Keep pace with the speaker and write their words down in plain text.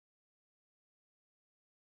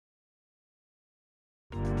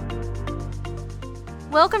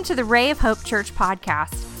Welcome to the Ray of Hope Church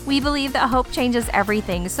podcast. We believe that hope changes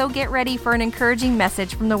everything, so get ready for an encouraging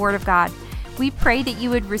message from the Word of God. We pray that you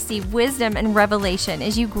would receive wisdom and revelation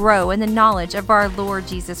as you grow in the knowledge of our Lord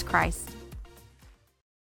Jesus Christ.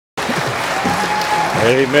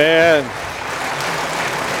 Amen.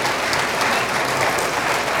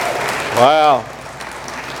 Wow.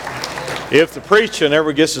 If the preaching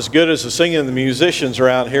ever gets as good as the singing and the musicians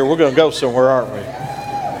around here, we're going to go somewhere, aren't we?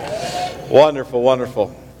 Wonderful,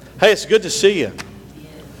 wonderful. Hey, it's good to see you.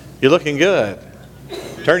 You're looking good.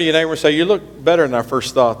 Turn to your neighbor and say, you look better than I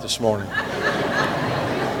first thought this morning.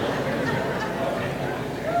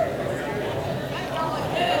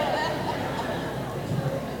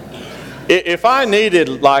 If I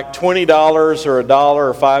needed like $20 or $1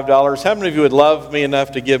 or $5, how many of you would love me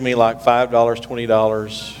enough to give me like $5,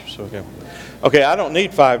 $20? So, okay, I don't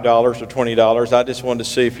need $5 or $20. I just wanted to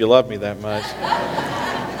see if you love me that much.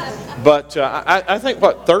 But I think,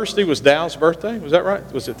 Thursday was Dow's birthday? Was that right?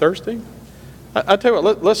 Was it Thursday? I tell you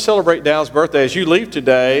what, let's celebrate Dow's birthday. As you leave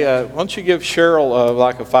today, why don't you give Cheryl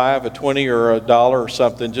like a $5, a $20, or $1 or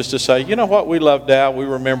something, just to say, you know what, we love Dow, we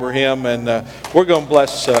remember him, and we're going to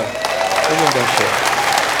bless Cheryl.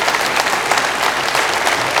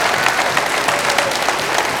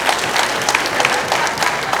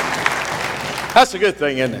 That's a good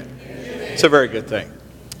thing, isn't it? It's a very good thing.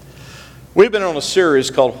 We've been on a series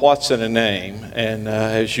called What's in a Name, and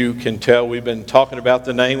as you can tell, we've been talking about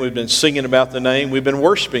the name, we've been singing about the name, we've been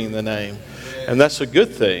worshiping the name, and that's a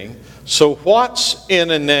good thing. So what's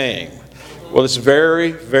in a name? Well, it's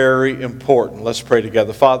very, very important. Let's pray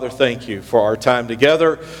together. Father, thank you for our time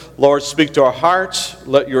together. Lord, speak to our hearts.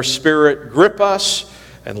 Let your Spirit grip us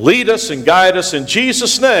and lead us and guide us. In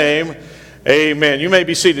Jesus' name, amen. You may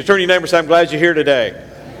be seated. Turn to your neighbor and say, I'm glad you're here today.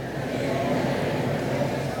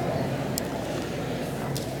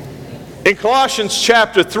 In Colossians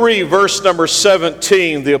chapter 3, verse number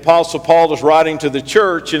 17, the Apostle Paul is writing to the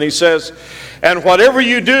church, and he says, and whatever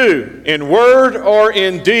you do, in word or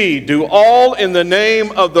in deed, do all in the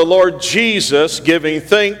name of the Lord Jesus, giving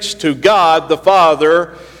thanks to God the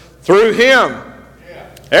Father through Him.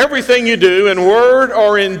 Everything you do, in word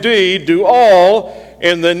or in deed, do all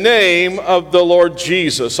in the name of the Lord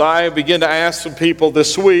Jesus. I begin to ask some people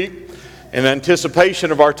this week, in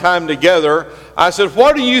anticipation of our time together, I said,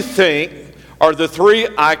 what do you think are the three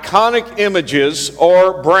iconic images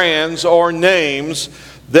or brands or names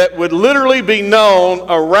that would literally be known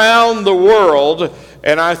around the world?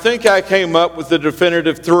 And I think I came up with the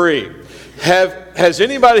definitive three. Has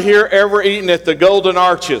anybody here ever eaten at the Golden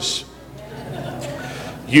Arches?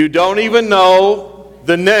 You don't even know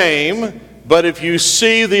the name, but if you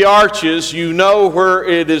see the arches, you know where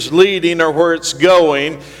it is leading or where it's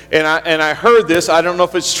going. And I heard this, I don't know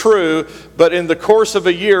if it's true, but in the course of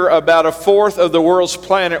a year, about a fourth of the world's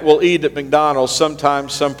planet will eat at McDonald's sometime,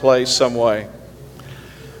 someplace, some way.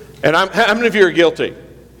 And how many of you are guilty?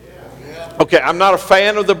 Okay, I'm not a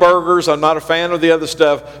fan of the burgers, I'm not a fan of the other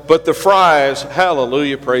stuff, but the fries,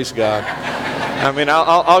 hallelujah, praise God. I mean,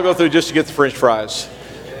 I'll go through just to get the French fries.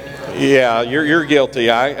 Yeah, you're guilty,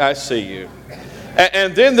 I see you.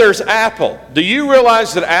 And then there's Apple. Do you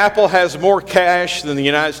realize that Apple has more cash than the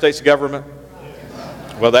United States government?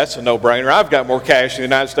 Well, that's a no-brainer. I've got more cash than the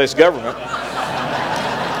United States government.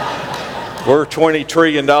 We're $20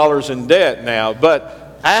 trillion in debt now.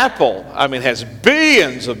 But Apple, has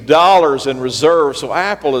billions of dollars in reserves. So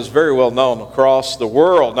Apple is very well known across the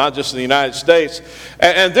world, not just in the United States.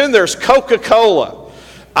 And then there's Coca-Cola.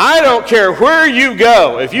 I don't care where you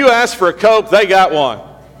go. If you ask for a Coke, they got one.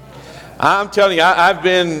 I'm telling you, I've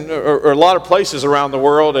been a lot of places around the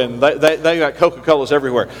world, and they got Coca-Colas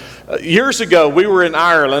everywhere. Years ago, we were in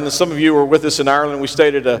Ireland, and some of you were with us in Ireland. We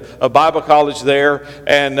stayed at a Bible college there,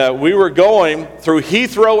 and we were going through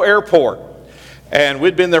Heathrow Airport. And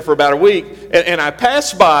we'd been there for about a week, and I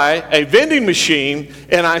passed by a vending machine,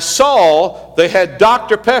 and I saw they had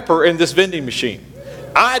Dr. Pepper in this vending machine.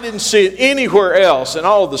 I didn't see it anywhere else in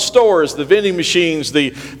all of the stores, the vending machines,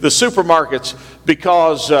 the supermarkets,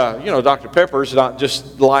 because, Dr. Pepper is not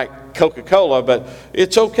just like Coca-Cola, but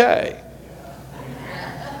it's okay.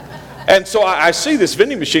 And so I see this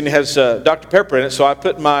vending machine that has Dr. Pepper in it, so I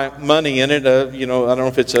put my money in it. I don't know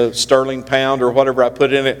if it's a sterling pound or whatever I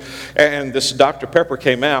put in it. And this Dr. Pepper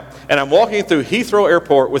came out, and I'm walking through Heathrow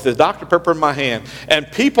Airport with the Dr. Pepper in my hand,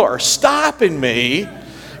 and people are stopping me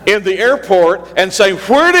in the airport and saying,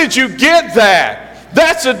 where did you get that?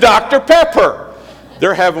 That's a Dr. Pepper.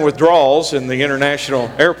 They're having withdrawals in the international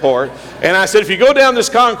airport. And I said, if you go down this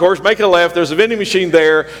concourse, make it a left, there's a vending machine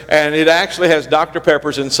there, and it actually has Dr.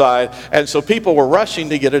 Peppers inside. And so people were rushing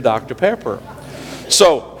to get a Dr. Pepper.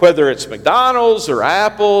 So whether it's McDonald's or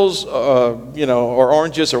Apple's, or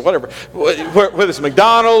oranges or whatever, whether it's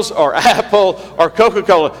McDonald's or Apple or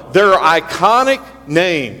Coca-Cola, there are iconic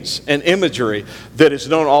names and imagery that is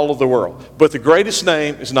known all over the world. But the greatest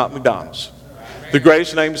name is not McDonald's. The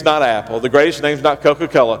greatest name is not Apple. The greatest name is not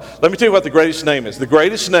Coca-Cola. Let me tell you what the greatest name is. The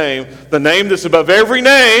greatest name, the name that's above every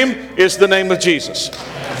name, is the name of Jesus.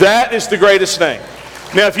 That is the greatest name.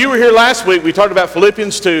 Now, if you were here last week, we talked about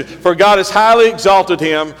Philippians 2. For God has highly exalted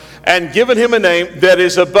him and given him a name that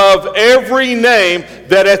is above every name,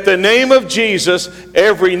 that at the name of Jesus,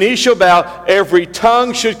 every knee shall bow, every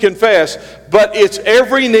tongue should confess. But it's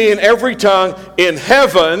every knee and every tongue in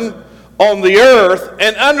heaven, on the earth,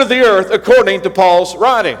 and under the earth, according to Paul's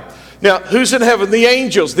writing. Now, who's in heaven? The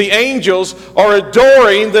angels. The angels are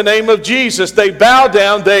adoring the name of Jesus. They bow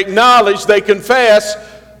down, they acknowledge, they confess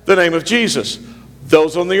the name of Jesus.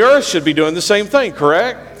 Those on the earth should be doing the same thing,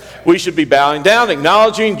 correct? We should be bowing down,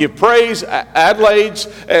 acknowledging, give praise, accolades,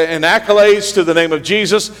 and accolades to the name of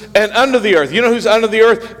Jesus. And under the earth, you know who's under the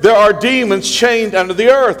earth? There are demons chained under the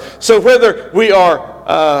earth. So whether we are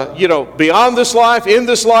beyond this life, in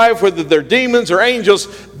this life, whether they're demons or angels,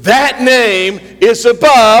 that name is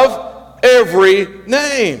above every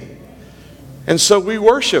name. And so we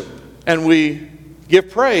worship and we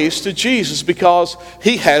give praise to Jesus because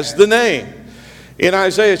he has the name. In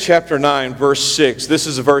Isaiah chapter 9, verse 6, this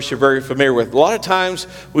is a verse you're very familiar with. A lot of times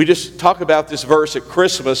we just talk about this verse at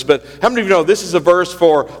Christmas, but how many of you know this is a verse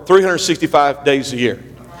for 365 days a year?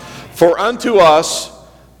 For unto us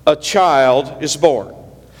a child is born.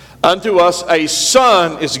 Unto us a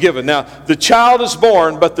son is given. Now, the child is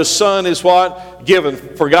born, but the son is what? Given.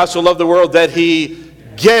 For God so loved the world that he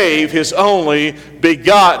gave his only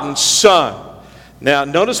begotten son. Now,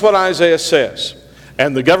 notice what Isaiah says.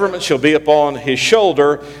 And the government shall be upon his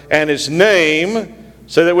shoulder, and his name,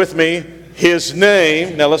 say that with me, his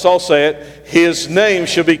name, now let's all say it, his name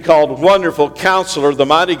shall be called Wonderful Counselor, the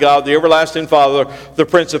Mighty God, the Everlasting Father, the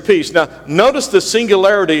Prince of Peace. Now, notice the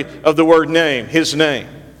singularity of the word name, his name,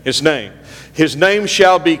 his name. His name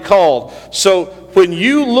shall be called. So, when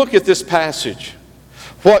you look at this passage,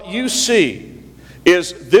 what you see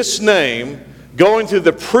is this name going through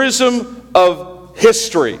the prism of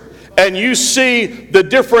history. And you see the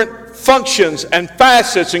different functions and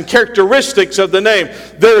facets and characteristics of the name.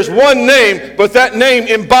 There's one name, but that name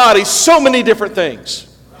embodies so many different things.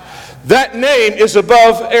 That name is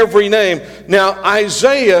above every name. Now,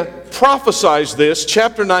 Isaiah prophesies this,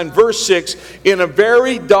 chapter 9, verse 6, in a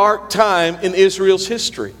very dark time in Israel's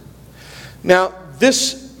history. Now,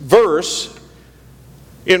 this verse,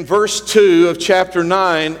 in verse 2 of chapter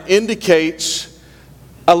 9, indicates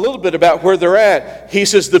a little bit about where they're at. He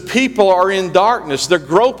says the people are in darkness. They're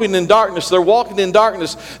groping in darkness. They're walking in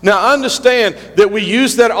darkness. Now understand that we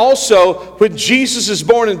use that also when Jesus is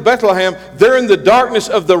born in Bethlehem. They're in the darkness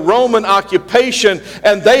of the Roman occupation,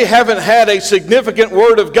 and they haven't had a significant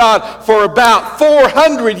word of God for about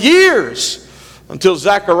 400 years until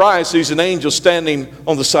Zechariah sees an angel standing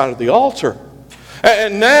on the side of the altar.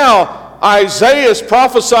 And now Isaiah is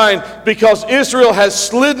prophesying because Israel has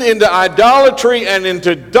slid into idolatry and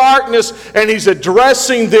into darkness, and he's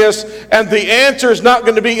addressing this, and the answer is not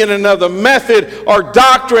going to be in another method or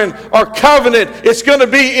doctrine or covenant. It's going to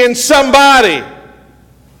be in somebody.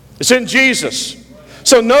 It's in Jesus.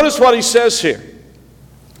 So notice what he says here.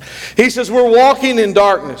 He says we're walking in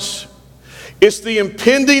darkness. It's the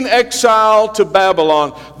impending exile to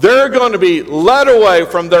Babylon. They're going to be led away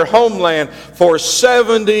from their homeland for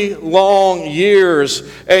 70 long years.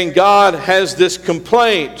 And God has this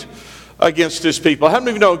complaint against his people. How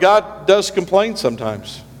many of you know God does complain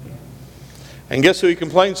sometimes? And guess who he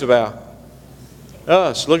complains about?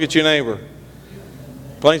 Us. Look at your neighbor.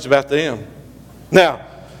 Complains about them. Now,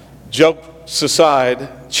 jokes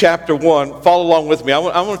aside, chapter 1, follow along with me. I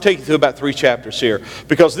want to take you through about 3 chapters here,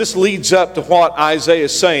 because this leads up to what Isaiah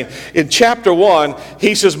is saying. In chapter 1,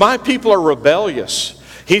 he says, my people are rebellious.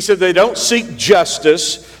 He said they don't seek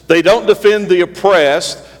justice. They don't defend the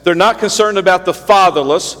oppressed. They're not concerned about the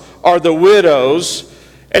fatherless or the widows.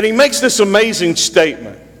 And he makes this amazing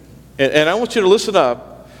statement. And I want you to listen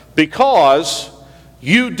up, because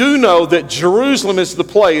you do know that Jerusalem is the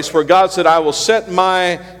place where God said, I will set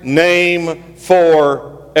my name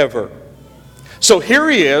forever. So here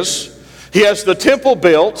he is. He has the temple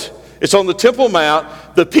built. It's on the Temple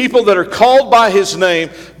Mount. The people that are called by his name.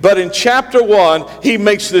 But in chapter 1, he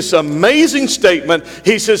makes this amazing statement.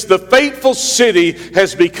 He says, the faithful city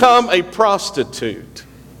has become a prostitute.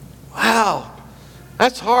 Wow.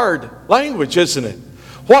 That's hard language, isn't it?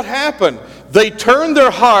 What happened? They turned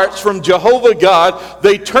their hearts from Jehovah God.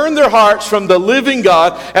 They turned their hearts from the living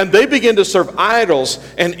God, and they began to serve idols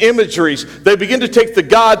and imageries. They began to take the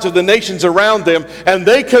gods of the nations around them, and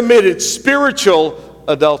they committed spiritual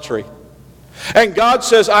adultery. And God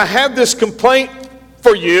says, I have this complaint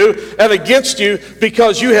for you and against you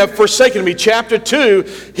because you have forsaken me. Chapter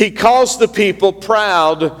 2, he calls the people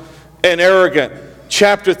proud and arrogant.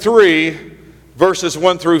 Chapter 3, verses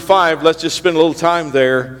 1 through 5, let's just spend a little time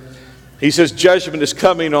there. He says judgment is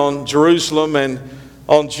coming on Jerusalem and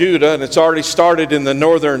on Judah, and it's already started in the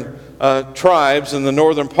northern tribes in the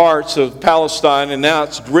northern parts of Palestine, and now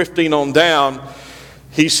it's drifting on down.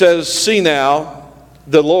 He says, see now,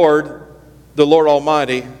 the Lord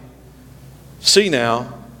Almighty, see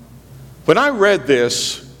now. When I read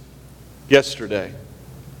this yesterday,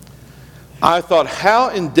 I thought, how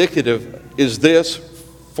indicative is this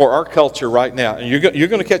for our culture right now? And you're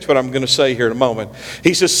going to catch what I'm going to say here in a moment.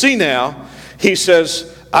 He says, see now, he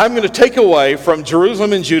says, I'm going to take away from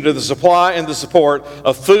Jerusalem and Judah the supply and the support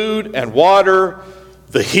of food and water,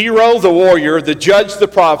 the hero, the warrior, the judge, the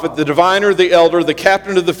prophet, the diviner, the elder, the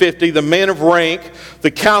captain of the 50, the man of rank,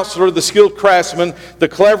 the counselor, the skilled craftsman, the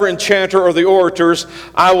clever enchanter, or the orators.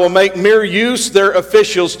 I will make mere use their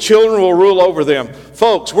officials. Children will rule over them.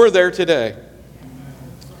 Folks, we're there today.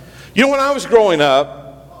 You know, when I was growing up,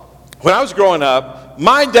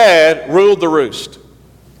 my dad ruled the roost.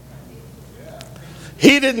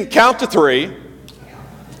 He didn't count to 3.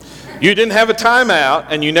 You didn't have a timeout,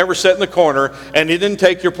 and you never sat in the corner, and he didn't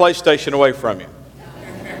take your PlayStation away from you.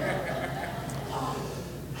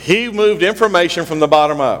 He moved information from the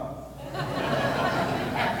bottom up.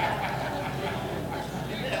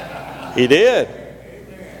 He did.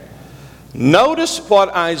 Notice what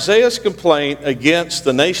Isaiah's complaint against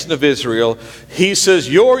the nation of Israel. He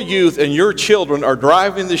says, your youth and your children are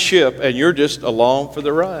driving the ship, and you're just along for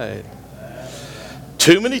the ride.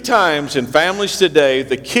 Too many times in families today,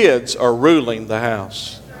 the kids are ruling the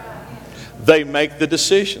house. They make the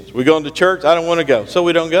decisions. We going to church? I don't want to go, so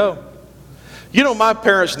we don't go. You know, my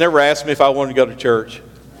parents never asked me if I wanted to go to church.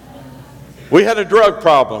 We had a drug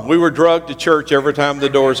problem. We were drugged to church every time the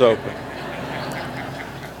doors opened.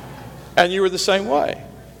 And you were the same way.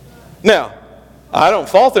 Now, I don't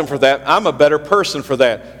fault them for that. I'm a better person for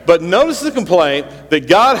that. But notice the complaint that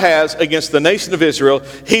God has against the nation of Israel.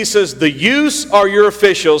 He says, the youths are your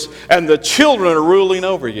officials, and the children are ruling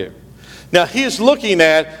over you. Now, he is looking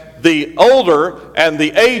at the older and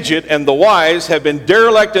the aged and the wise have been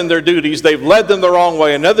derelict in their duties. They've led them the wrong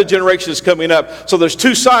way. Another generation is coming up. So there's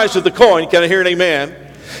two sides of the coin. Can I hear an amen?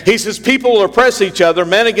 He says people will oppress each other,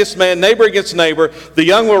 man against man, neighbor against neighbor. The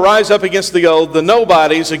young will rise up against the old, the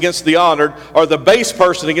nobodies against the honored, or the base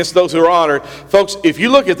person against those who are honored. Folks, if you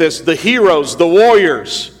look at this, the heroes, the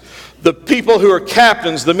warriors, the people who are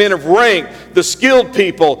captains, the men of rank, the skilled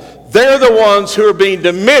people, they're the ones who are being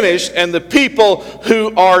diminished, and the people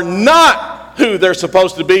who are not who they're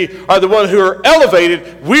supposed to be are the ones who are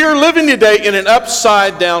elevated. We are living today in an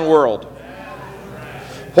upside down world.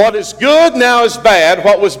 What is good now is bad.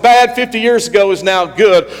 What was bad 50 years ago is now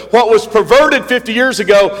good. What was perverted 50 years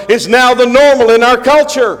ago is now the normal in our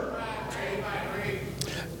culture.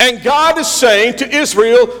 And God is saying to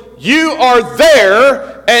Israel, you are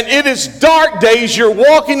there, and it is dark days. You're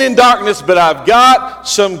walking in darkness, but I've got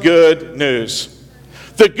some good news.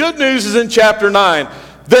 The good news is in chapter 9.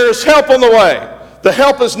 There's help on the way. The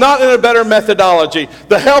help is not in a better methodology.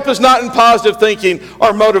 The help is not in positive thinking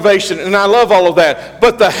or motivation, and I love all of that.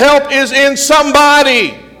 But the help is in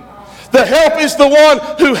somebody. The help is the one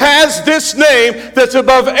who has this name that's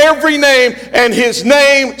above every name, and his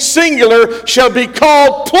name, singular, shall be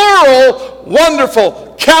called plural,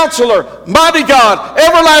 Wonderful, Counselor, Mighty God,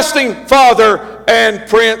 Everlasting Father, and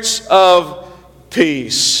Prince of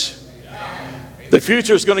Peace. The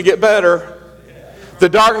future is going to get better. The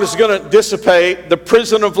darkness is going to dissipate. The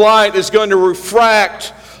prison of light is going to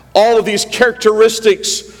refract all of these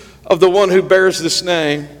characteristics of the one who bears this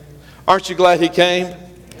name. Aren't you glad he came?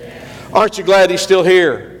 Amen. Aren't you glad he's still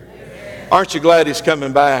here? Amen. Aren't you glad he's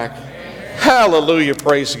coming back? Amen. Hallelujah,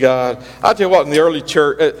 praise God. I'll tell you what, in the early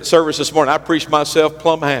church service this morning, I preached myself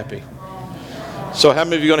plumb happy. So how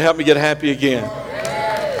many of you are going to help me get happy again?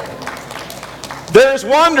 There's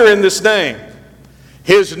wonder in this name.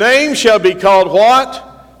 His name shall be called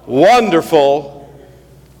what? Wonderful.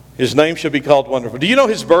 His name shall be called Wonderful. Do you know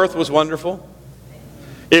his birth was wonderful?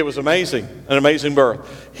 It was amazing, an amazing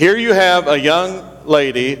birth. Here you have a young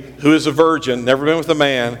lady who is a virgin, never been with a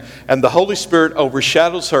man, and the Holy Spirit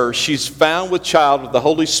overshadows her. She's found with child with the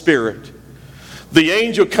Holy Spirit. The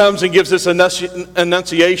angel comes and gives this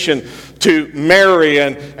annunciation to Mary,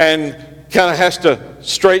 and kind of has to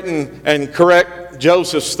straighten and correct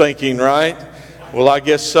Joseph's thinking, right? Well, I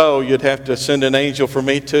guess so. You'd have to send an angel for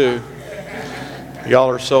me too. Y'all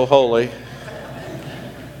are so holy.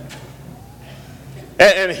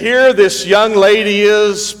 And here this young lady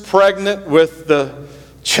is pregnant with the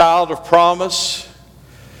child of promise.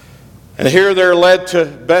 And here they're led to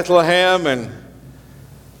Bethlehem, and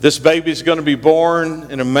this baby's going to be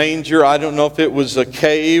born in a manger. I don't know if it was a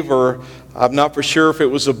cave, or I'm not for sure if it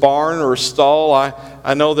was a barn or a stall.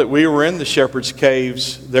 I know that we were in the shepherd's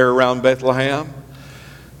caves there around Bethlehem.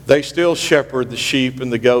 They still shepherd the sheep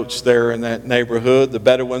and the goats there in that neighborhood. The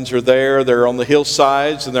Bedouins are there. They're on the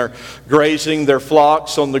hillsides, and they're grazing their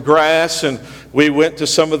flocks on the grass. And we went to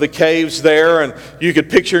some of the caves there, and you could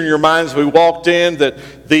picture in your minds as we walked in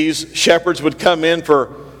that these shepherds would come in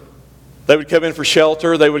for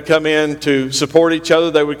shelter. They would come in to support each other.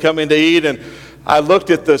 They would come in to eat. And I looked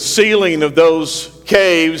at the ceiling of those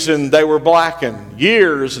caves, and they were blackened.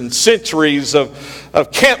 Years and centuries of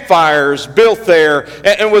campfires built there.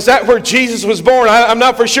 And was that where Jesus was born? I'm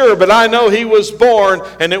not for sure, but I know he was born,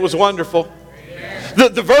 and it was wonderful.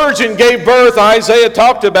 The virgin gave birth. Isaiah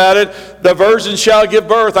talked about it. The virgin shall give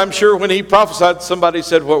birth. I'm sure when he prophesied, somebody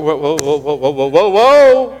said, whoa, whoa, whoa, whoa, whoa, whoa, whoa,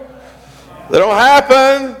 whoa. That don't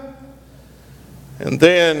happen. And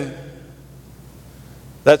then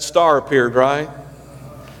that star appeared, right?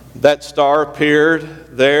 That star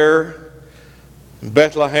appeared there in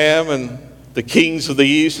Bethlehem, and the kings of the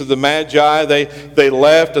east, of the Magi, they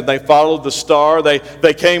left and they followed the star.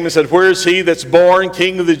 They came and said, where is he that's born,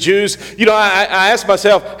 King of the Jews? You know, I asked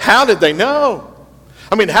myself, how did they know?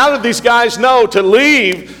 I mean, how did these guys know to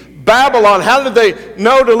leave Babylon? How did they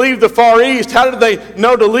know to leave the Far East? How did they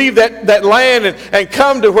know to leave that land and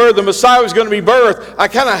come to where the Messiah was going to be birthed? I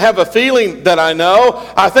kind of have a feeling that I know.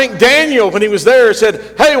 I think Daniel, when he was there,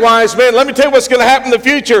 said, hey, wise men, let me tell you what's going to happen in the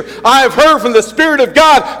future. I have heard from the Spirit of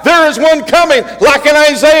God, there is one coming like an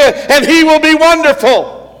Isaiah, and he will be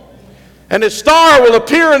wonderful. And his star will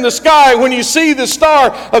appear in the sky. When you see the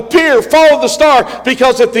star appear, follow the star,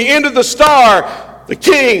 because at the end of the star, the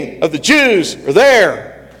King of the Jews are there.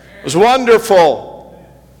 It was wonderful.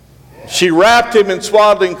 She wrapped him in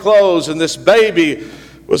swaddling clothes, and this baby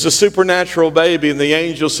was a supernatural baby. And the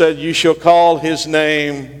angel said, you shall call his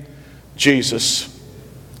name Jesus.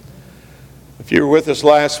 If you were with us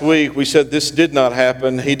last week, we said this did not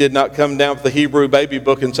happen. He did not come down with the Hebrew baby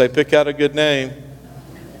book and say, pick out a good name.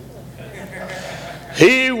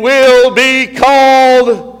 He will be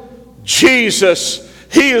called Jesus.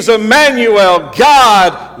 He is Emmanuel,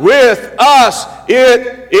 God with us.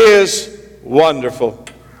 It is wonderful.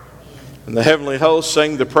 And the heavenly host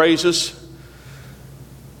sang the praises.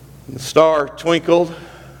 And the star twinkled. It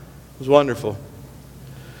was wonderful.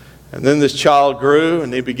 And then this child grew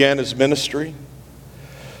and he began his ministry.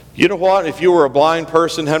 You know what? If you were a blind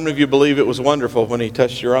person, how many of you believe it was wonderful when he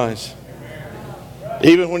touched your eyes?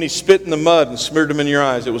 Even when he spit in the mud and smeared them in your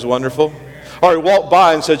eyes, it was wonderful. Or he walked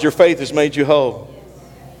by and said, your faith has made you whole.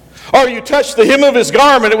 Or you touched the hem of his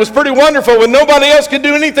garment. It was pretty wonderful when nobody else could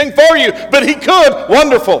do anything for you, but he could.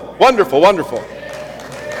 Wonderful, wonderful, wonderful.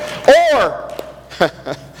 Or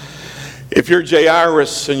if you're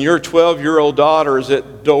Jairus and your 12-year-old daughter is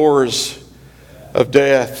at doors of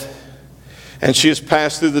death, and she has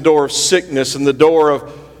passed through the door of sickness and the door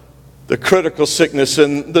of the critical sickness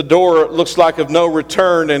and the door looks like of no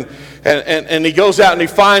return, and he goes out and he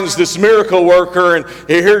finds this miracle worker, and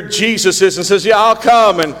here Jesus is and says, yeah, I'll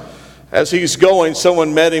come. And as he's going,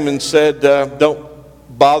 someone met him and said, don't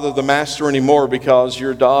bother the master anymore because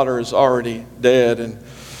your daughter is already dead. And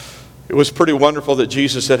it was pretty wonderful that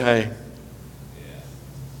Jesus said, hey,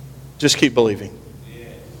 just keep believing.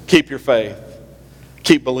 Keep your faith.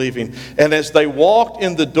 Keep believing. And as they walked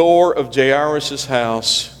in the door of Jairus'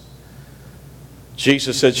 house,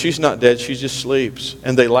 Jesus said, she's not dead, she just sleeps.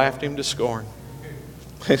 And they laughed him to scorn.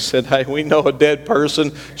 They said, hey, we know a dead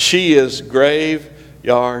person. She is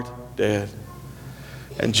graveyard dead.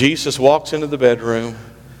 And Jesus walks into the bedroom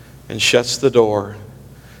and shuts the door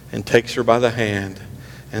and takes her by the hand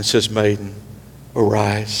and says, maiden,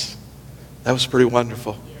 arise. That was pretty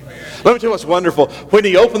wonderful. Let me tell you what's wonderful. When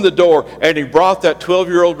he opened the door and he brought that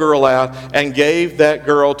 12-year-old girl out and gave that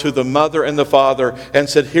girl to the mother and the father and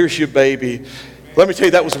said, here's your baby. Let me tell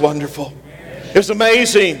you, that was wonderful. It was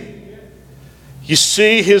amazing. You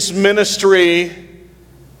see, his ministry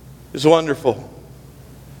is wonderful.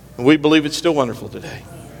 And we believe it's still wonderful today.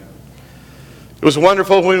 It was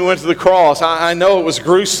wonderful when we went to the cross. I know it was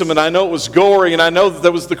gruesome, and I know it was gory, and I know that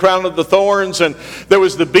there was the crown of the thorns, and there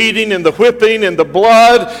was the beating and the whipping and the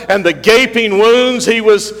blood and the gaping wounds. He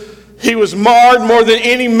was He was marred more than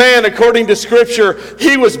any man according to Scripture.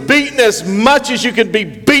 He was beaten as much as you could be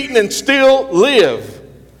beaten and still live.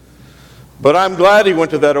 But I'm glad he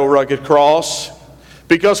went to that old rugged cross,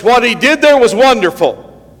 because what he did there was wonderful.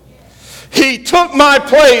 He took my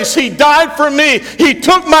place. He died for me. He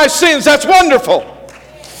took my sins. That's wonderful.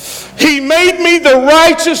 He made me the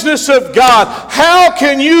righteousness of God. How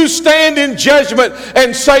can you stand in judgment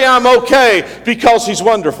and say I'm okay? Because he's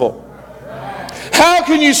wonderful. How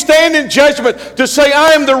can you stand in judgment to say I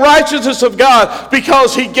am the righteousness of God?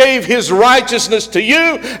 Because he gave his righteousness to you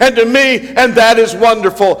and to me, and that is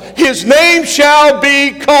wonderful. His name shall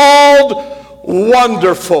be called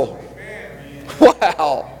Wonderful.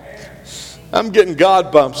 Wow. I'm getting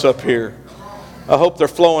God bumps up here. I hope they're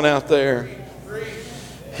flowing out there.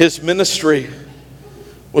 His ministry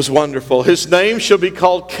was wonderful. His name shall be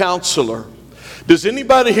called Counselor. Does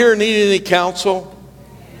anybody here need any counsel?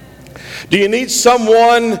 Do you need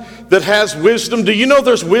someone that has wisdom? Do you know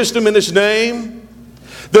there's wisdom in his name?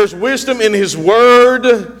 There's wisdom in his word.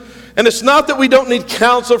 And it's not that we don't need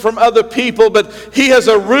counsel from other people, but he has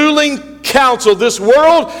a ruling counsel. This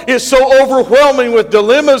world is so overwhelming with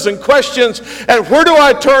dilemmas and questions. And where do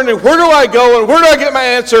I turn, and where do I go, and where do I get my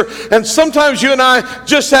answer? And sometimes you and I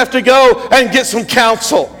just have to go and get some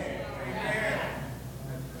counsel.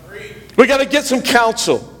 We got to get some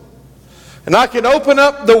counsel. And I can open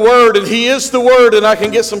up the Word, and he is the Word, and I can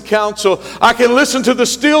get some counsel. I can listen to the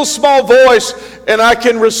still small voice, and I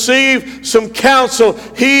can receive some counsel.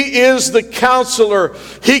 He is the counselor.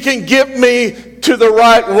 He can get me to the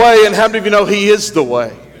right way. And how many of you know he is the way?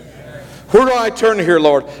 Where do I turn here,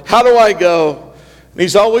 Lord? How do I go? And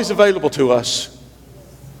he's always available to us.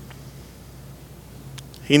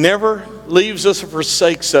 He never leaves us or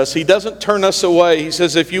forsakes us. He doesn't turn us away. He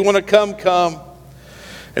says, if you want to come, come.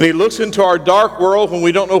 And he looks into our dark world when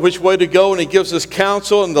we don't know which way to go, and he gives us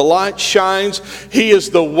counsel, and the light shines. He is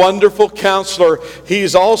the wonderful counselor.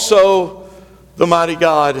 He's also the mighty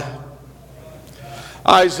God.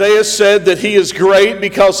 Isaiah said that he is great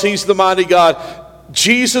because he's the mighty God.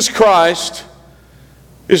 Jesus Christ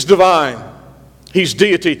is divine. He's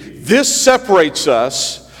deity. This separates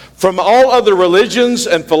us from all other religions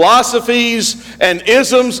and philosophies and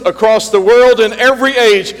isms across the world in every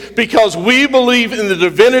age, because we believe in the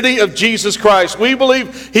divinity of Jesus Christ. We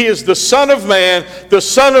believe he is the Son of Man, the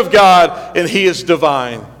Son of God, and he is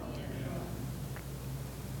divine.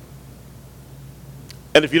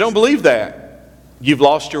 And if you don't believe that, you've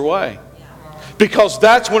lost your way. Because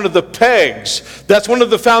that's one of the pegs. That's one of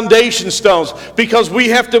the foundation stones. Because we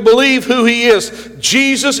have to believe who he is.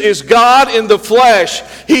 Jesus is God in the flesh.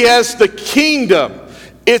 He has the kingdom.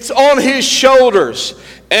 It's on his shoulders.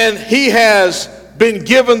 And he has been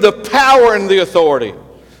given the power and the authority.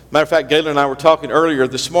 Matter of fact, Galen and I were talking earlier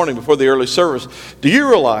this morning before the early service. Do you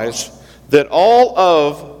realize that all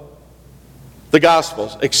of the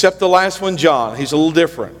Gospels, except the last one, John, he's a little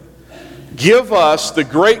different, give us the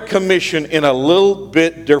Great Commission in a little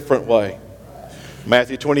bit different way.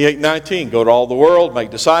 Matthew 28:19, go to all the world, make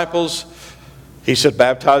disciples. He said,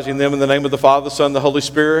 baptizing them in the name of the Father, the Son, and the Holy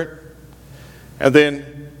Spirit. And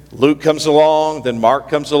then Luke comes along, then Mark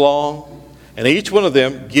comes along, and each one of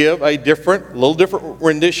them give a little different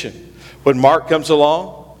rendition. When Mark comes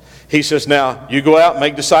along, he says, now you go out,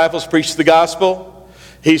 make disciples, preach the gospel.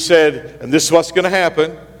 He said, and this is what's going to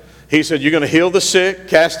happen. He said, you're going to heal the sick,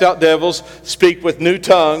 cast out devils, speak with new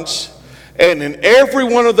tongues. And in every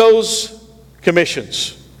one of those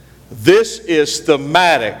commissions, this is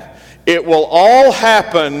thematic. It will all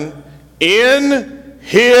happen in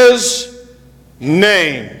his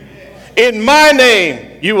name. In my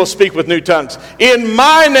name, you will speak with new tongues. In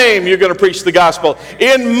my name, you're going to preach the gospel.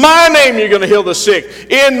 In my name, you're going to heal the sick.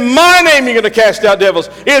 In my name, you're going to cast out devils.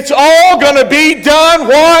 It's all going to be done,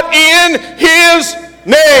 what? In his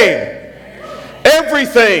name.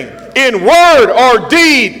 Everything in word or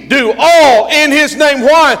deed, do all in his name.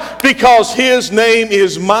 Why? Because his name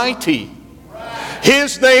is mighty.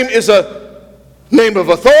 His name is a name of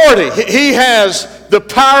authority. He has the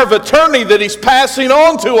power of attorney that he's passing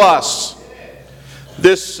on to us.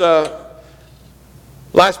 This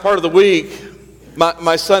last part of the week,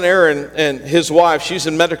 my son Aaron and his wife, she's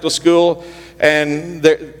in medical school, and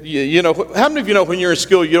you know, how many of you know when you're in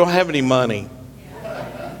school you don't have any money?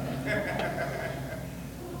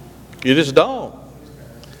 You just don't.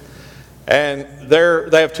 And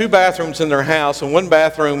they have 2 bathrooms in their house, and one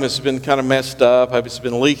bathroom has been kind of messed up. It's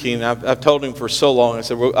been leaking. I've told him for so long. I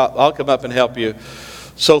said, well, I'll come up and help you.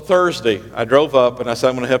 So Thursday, I drove up, and I said,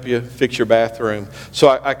 I'm going to help you fix your bathroom. So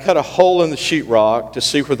I cut a hole in the sheetrock to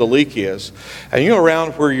see where the leak is. And you know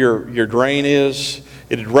around where your drain is,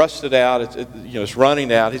 It had rusted out. It's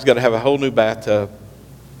running out. He's got to have a whole new bathtub.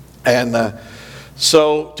 And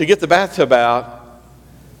so to get the bathtub out,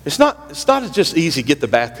 it's not just easy to get the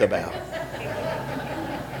bathtub out.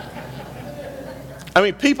 I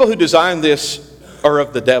mean, people who designed this are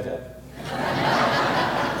of the devil.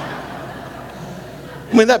 I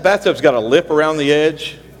mean, that bathtub's got a lip around the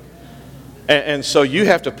edge. And so you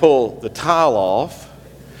have to pull the tile off.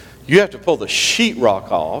 You have to pull the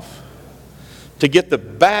sheetrock off to get the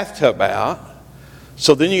bathtub out.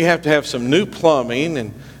 So then you have to have some new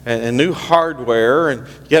plumbing and new hardware, and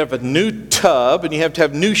you have a new tub, and you have to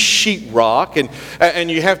have new sheetrock, and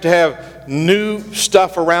you have to have new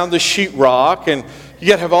stuff around the sheetrock, and you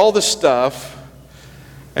got to have all this stuff.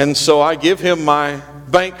 And so I give him my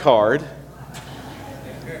bank card,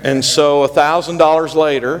 and so $1,000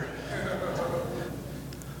 later,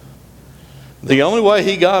 the only way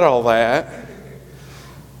he got all that,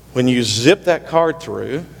 when you zip that card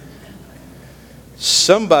through,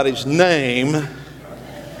 somebody's name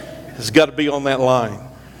has got to be on that line.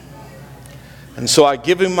 And so I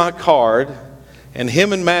give him my card, and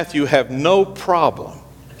him and Matthew have no problem.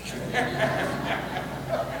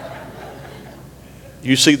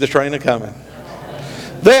 You see the train a-coming.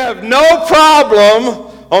 They have no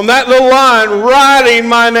problem on that little line writing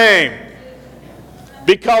my name,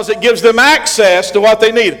 because it gives them access to what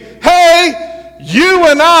they need. Hey, you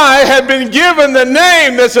and I have been given the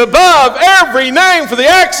name that's above every name for the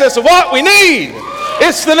access of what we need.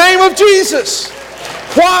 It's the name of Jesus.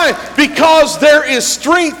 Why? Because there is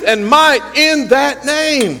strength and might in that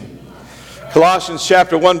name. Colossians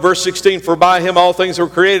chapter 1 verse 16, for by him all things were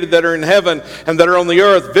created that are in heaven and that are on the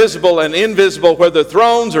earth, visible and invisible, whether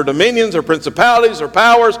thrones or dominions or principalities or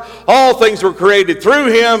powers, all things were created through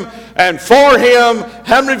him and for him.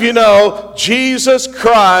 How many of you know Jesus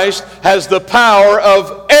Christ has the power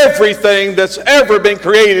of everything that's ever been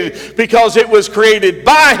created, because it was created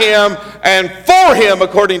by him and for him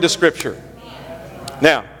according to Scripture.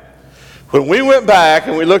 Now, when we went back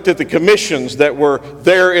and we looked at the commissions that were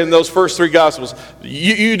there in those first three Gospels,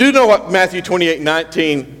 you do know what Matthew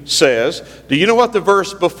 28:19 says. Do you know what the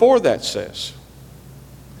verse before that says?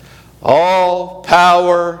 All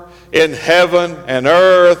power in heaven and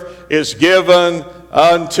earth is given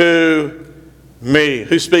unto me.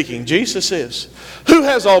 Who's speaking? Jesus is. Who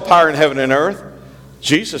has all power in heaven and earth?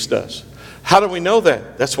 Jesus does. How do we know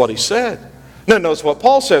that? That's what he said. Now notice what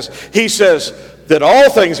Paul says. He says that all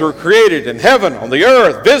things were created in heaven, on the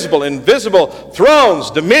earth, visible, invisible,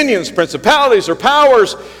 thrones, dominions, principalities, or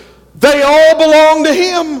powers. They all belong to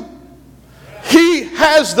him. He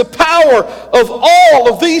has the power of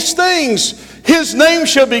all of these things. His name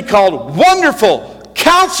shall be called Wonderful,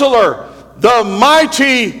 Counselor, the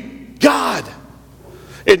Mighty God.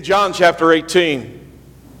 In John chapter 18,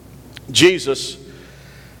 Jesus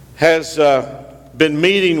has been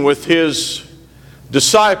meeting with his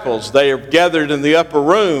disciples. They are gathered in the upper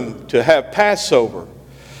room to have Passover.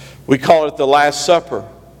 We call it the Last Supper.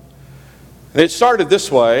 And it started this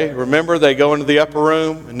way. Remember, they go into the upper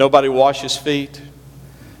room and nobody washes feet.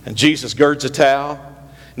 And Jesus girds a towel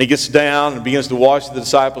and he gets down and begins to wash the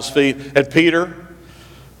disciples' feet. And Peter,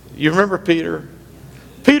 you remember Peter?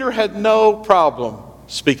 Peter had no problem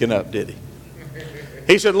speaking up, did he?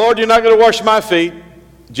 He said, Lord, you're not going to wash my feet.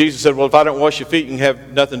 Jesus said, well, if I don't wash your feet, you can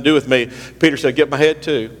have nothing to do with me. Peter said, get my head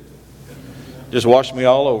too. Just wash me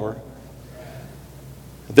all over.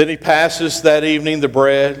 Then he passes that evening the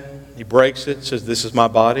bread. He breaks it, says, this is my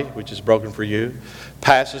body, which is broken for you.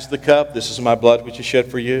 Passes the cup, this is my blood, which is shed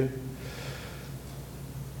for you.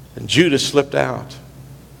 And Judas slipped out.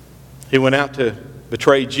 He went out to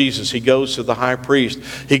betray Jesus. He goes to the high priest.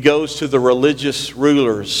 He goes to the religious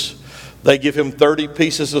rulers. They give him 30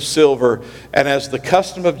 pieces of silver. And as the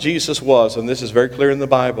custom of Jesus was, and this is very clear in the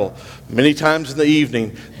Bible, many times in the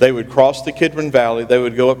evening, they would cross the Kidron Valley. They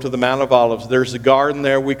would go up to the Mount of Olives. There's a garden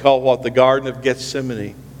there we call what? The Garden of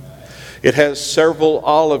Gethsemane. It has several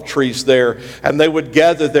olive trees there, and they would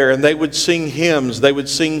gather there, and they would sing hymns, they would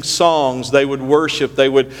sing songs, they would worship, they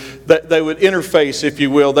would interface, if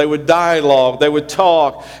you will, they would dialogue, they would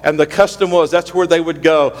talk, and the custom was that's where they would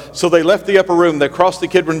go. So they left the upper room, they crossed the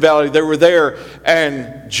Kidron Valley, they were there,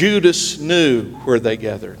 and Judas knew where they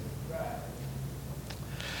gathered.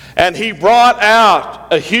 And he brought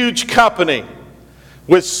out a huge company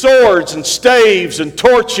with swords and staves and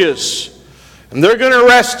torches. And they're going to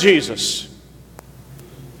arrest Jesus.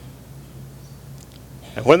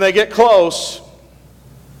 And when they get close,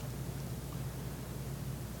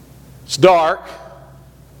 it's dark.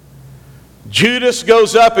 Judas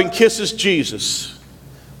goes up and kisses Jesus.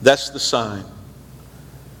 That's the sign.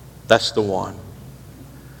 That's the one.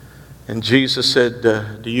 And Jesus said,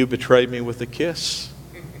 do you betray me with a kiss?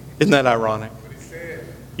 Isn't that ironic?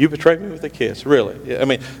 You betrayed me with a kiss, really? I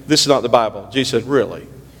mean, this is not the Bible. Jesus said, really?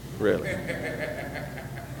 Really?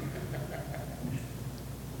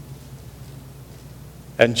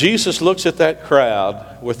 And Jesus looks at that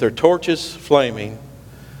crowd with their torches flaming,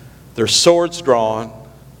 their swords drawn,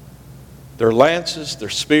 their lances, their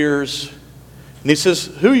spears. And he says,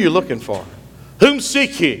 who are you looking for? Whom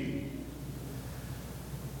seek ye?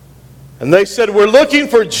 And they said, we're looking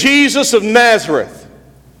for Jesus of Nazareth.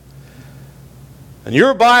 And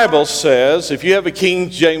your Bible says, if you have a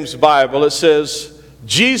King James Bible, it says,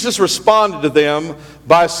 Jesus responded to them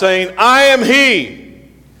by saying, I am he.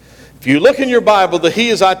 If you look in your Bible, the he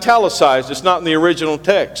is italicized. It's not in the original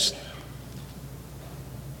text.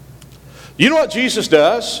 You know what Jesus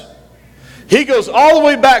does? He goes all the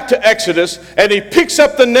way back to Exodus and he picks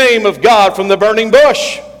up the name of God from the burning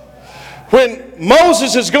bush. When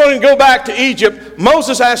Moses is going to go back to Egypt,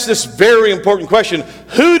 Moses asks this very important question.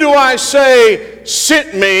 Who do I say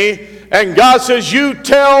sent me? And God says, you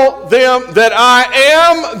tell them that I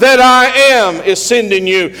am is sending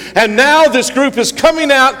you. And now this group is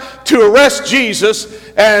coming out to arrest Jesus.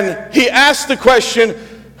 And he asks the question,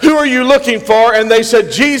 who are you looking for? And they said,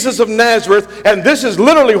 Jesus of Nazareth. And this is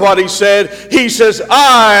literally what he said. He says,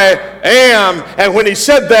 I am. And when he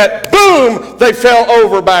said that, boom, they fell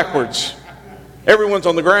over backwards. Everyone's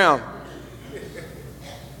on the ground.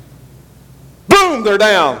 Boom, they're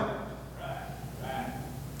down.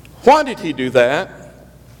 Why did he do that?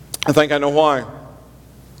 I think I know why.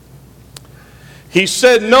 He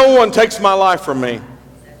said, no one takes my life from me.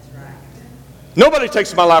 Nobody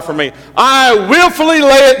takes my life from me. I willfully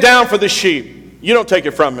lay it down for the sheep. You don't take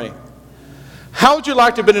it from me. How would you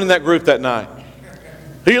like to have been in that group that night?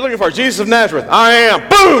 Who are you looking for? Jesus of Nazareth. I am.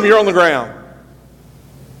 Boom, you're on the ground.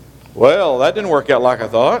 Well, that didn't work out like I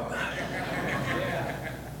thought.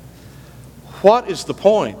 What is the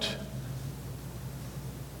point?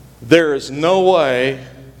 There is no way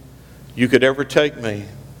you could ever take me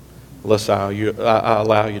unless I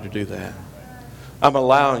allow you to do that. I'm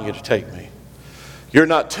allowing you to take me. You're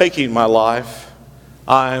not taking my life.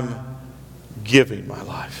 I'm giving my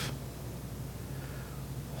life.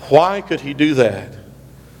 Why could he do that?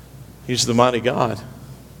 He's the mighty God.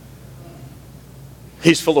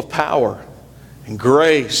 He's full of power and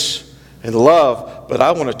grace and love. But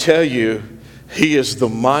I want to tell you, he is the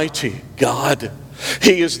mighty God.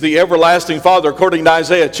 He is the everlasting Father, according to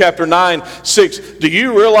Isaiah chapter 9:6. Do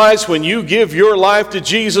you realize when you give your life to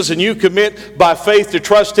Jesus and you commit by faith to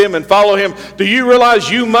trust him and follow him, do you realize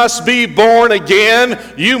you must be born again?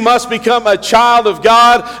 You must become a child of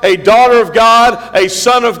God, a daughter of God, a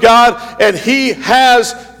son of God, and he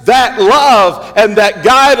has that love and that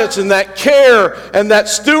guidance and that care and that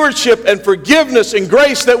stewardship and forgiveness and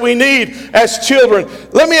grace that we need as children.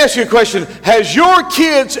 Let me ask you a question. Has your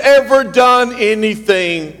kids ever done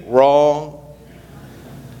anything wrong?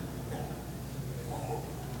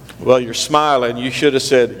 Well, you're smiling. You should have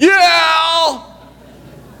said, yeah!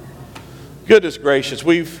 Goodness gracious,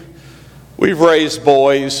 we've raised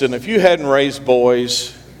boys, and if you hadn't raised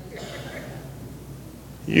boys,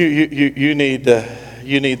 you need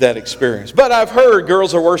that experience. But I've heard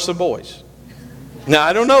girls are worse than boys. Now,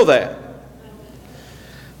 I don't know that.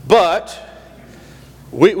 But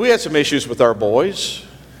we had some issues with our boys.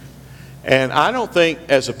 And I don't think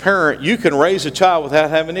as a parent you can raise a child without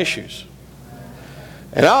having issues.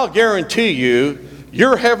 And I'll guarantee you,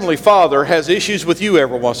 your Heavenly Father has issues with you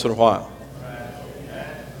every once in a while.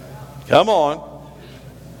 Come on.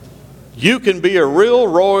 You can be a real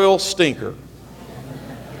royal stinker.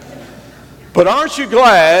 But aren't you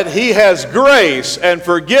glad he has grace and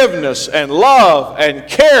forgiveness and love and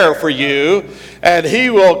care for you, and he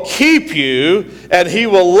will keep you and he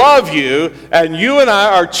will love you, and you and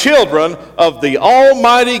I are children of the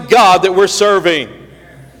Almighty God that we're serving.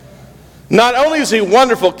 Not only is he a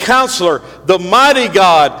wonderful counselor, the mighty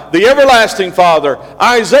God, the everlasting Father,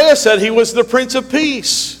 Isaiah said he was the Prince of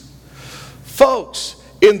Peace. Folks,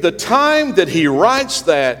 in the time that he writes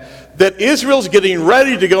that Israel's getting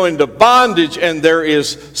ready to go into bondage and there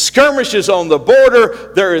is skirmishes on the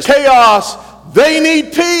border, there is chaos, they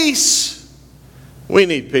need peace. We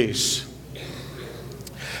need peace.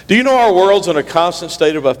 Do you know our world's in a constant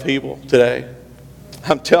state of upheaval today?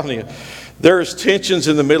 I'm telling you, there's tensions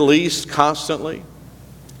in the Middle East constantly.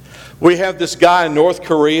 We have this guy in North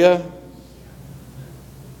Korea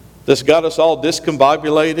that's got us all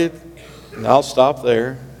discombobulated, and I'll stop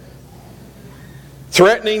there.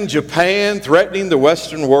 Threatening Japan, threatening the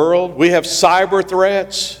Western world. We have cyber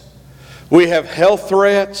threats. We have health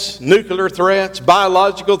threats, nuclear threats,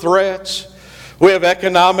 biological threats. We have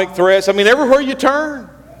economic threats. I mean, everywhere you turn,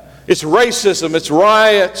 it's racism, it's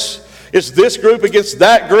riots, it's this group against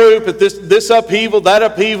that group, it's this upheaval, that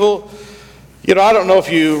upheaval. You know, I don't know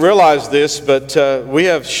if you realize this, but we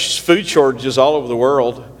have food shortages all over the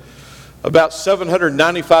world. About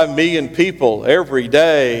 795 million people every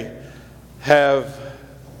day have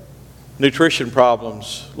nutrition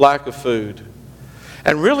problems, lack of food.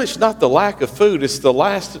 And really, it's not the lack of food, it's the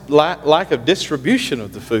lack of distribution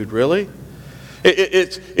of the food, really.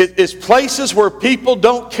 It's places where people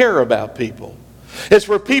don't care about people. It's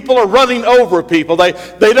where people are running over people. They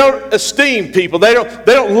don't esteem people. They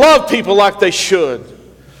don't love people like they should.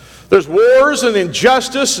 There's wars and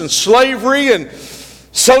injustice and slavery and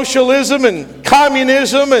socialism and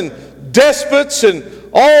communism and despots and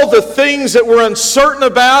all the things that we're uncertain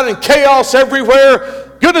about and chaos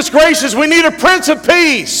everywhere. Goodness gracious, we need a Prince of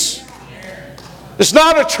Peace. It's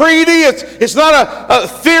not a treaty, it's not a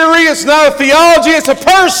theory, it's not a theology, it's a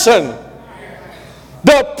person.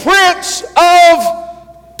 The Prince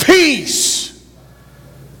of Peace.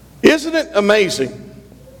 Isn't it amazing?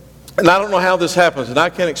 And I don't know how this happens, and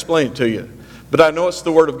I can't explain it to you, but I know it's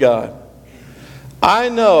the Word of God. I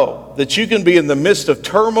know that you can be in the midst of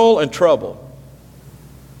turmoil and trouble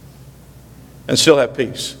and still have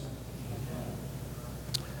peace.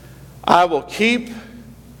 I will keep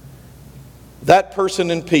that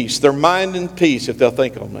person in peace, their mind in peace, if they'll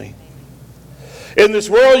think on me. In this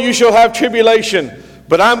world you shall have tribulation,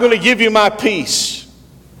 but I'm going to give you my peace.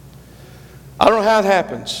 I don't know how it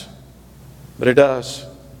happens, but it does.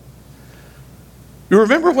 You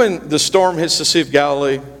remember when the storm hits the Sea of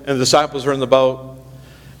Galilee and the disciples are in the boat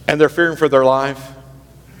and they're fearing for their life?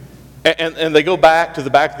 And they go back to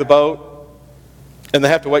the back of the boat and they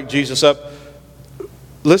have to wake Jesus up.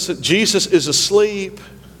 Listen, Jesus is asleep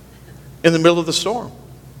in the middle of the storm.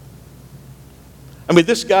 I mean,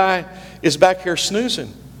 this guy is back here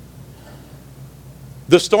snoozing.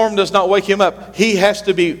 The storm does not wake him up. He has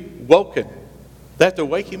to be woken. They have to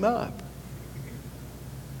wake him up.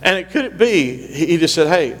 And it could be, he just said,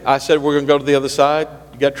 hey, I said we're going to go to the other side.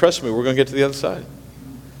 You got to trust me, we're going to get to the other side.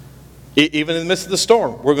 Even in the midst of the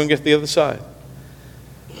storm, we're going to get to the other side.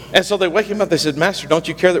 And so they wake him up. They said, Master, don't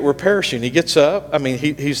you care that we're perishing? He gets up. I mean,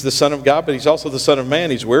 he's the Son of God, but he's also the Son of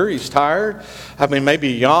Man. He's weary. He's tired. I mean,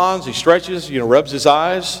 maybe he yawns. He stretches, rubs his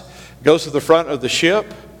eyes, goes to the front of the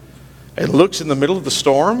ship and looks in the middle of the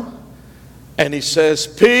storm. And he says,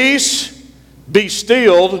 peace, be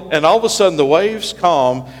stilled. And all of a sudden the waves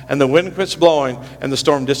calm and the wind quits blowing and the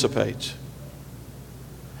storm dissipates.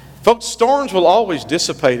 Folks, storms will always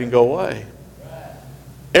dissipate and go away.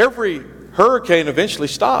 Every hurricane eventually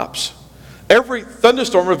stops. Every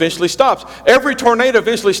thunderstorm eventually stops. Every tornado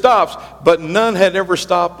eventually stops. But none had ever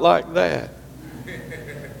stopped like that.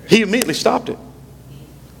 He immediately stopped it.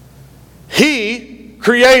 He,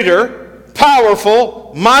 Creator,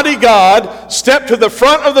 powerful, mighty God, stepped to the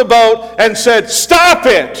front of the boat and said, stop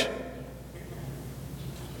it!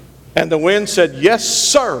 And the wind said, yes,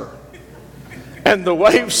 sir. And the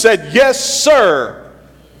waves said, yes, sir.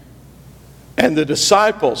 And the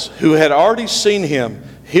disciples who had already seen him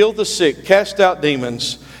heal the sick, cast out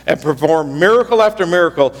demons, and perform miracle after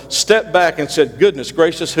miracle, stepped back and said, goodness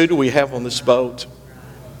gracious, who do we have on this boat?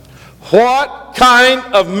 What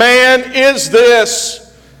kind of man is this?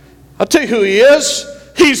 I'll tell you who he is.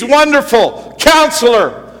 He's wonderful,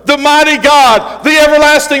 Counselor, the mighty God, the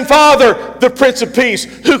everlasting Father, the Prince of Peace,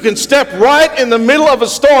 who can step right in the middle of a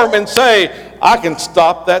storm and say, I can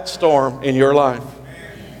stop that storm in your life.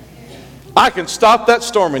 I can stop that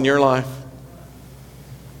storm in your life.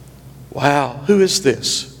 Wow, who is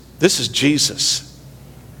this? This is Jesus.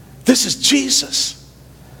 This is Jesus.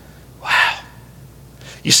 Wow.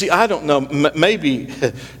 You see, I don't know, maybe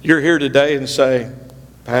you're here today and say,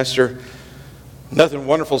 Pastor, nothing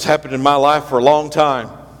wonderful's happened in my life for a long time.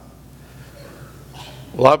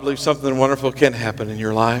 Well, I believe something wonderful can happen in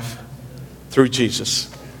your life through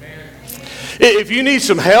Jesus. If you need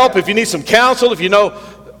some help, if you need some counsel, if you know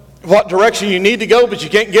what direction you need to go, but you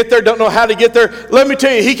can't get there, don't know how to get there, let me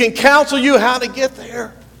tell you, he can counsel you how to get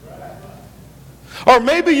there. Or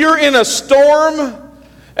maybe you're in a storm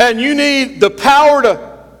and you need the power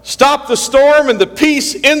to stop the storm and the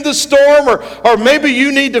peace in the storm, or maybe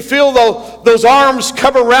you need to feel those arms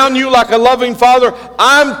cover around you like a loving Father.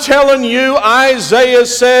 I'm telling you, Isaiah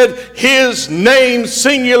said his name,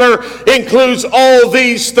 singular, includes all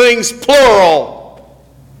these things, plural.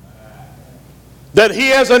 That he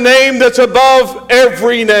has a name that's above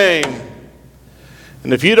every name.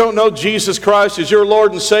 And if you don't know Jesus Christ as your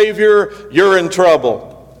Lord and Savior, you're in trouble.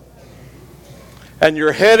 and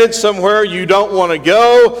you're headed somewhere you don't want to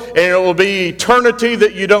go, and it will be eternity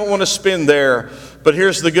that you don't want to spend there. But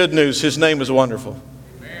here's the good news. His name is wonderful.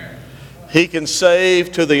 Amen. He can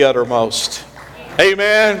save to the uttermost.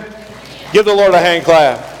 Amen. Give the Lord a hand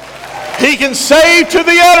clap. He can save to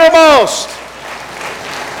the uttermost.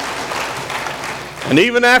 And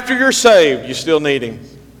even after you're saved, you still need Him.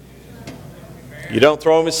 You don't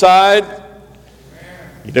throw Him aside.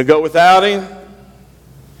 You don't go without Him.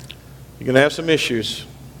 You're going to have some issues.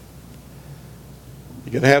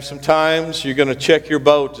 You're going to have some times you're going to check your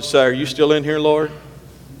boat to say, are you still in here, Lord?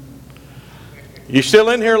 You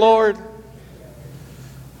still in here, Lord?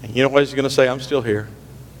 And you know what He's going to say? I'm still here.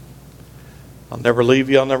 I'll never leave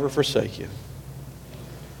you. I'll never forsake you.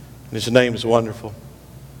 And His name is wonderful.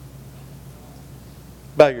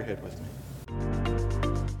 Bow your head with me.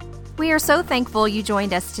 We are so thankful you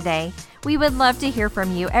joined us today. We would love to hear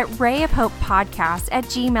from you at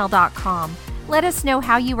rayofhopepodcast@gmail.com. Let us know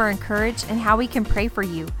how you were encouraged and how we can pray for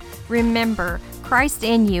you. Remember, Christ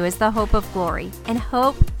in you is the hope of glory, and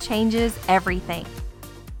hope changes everything.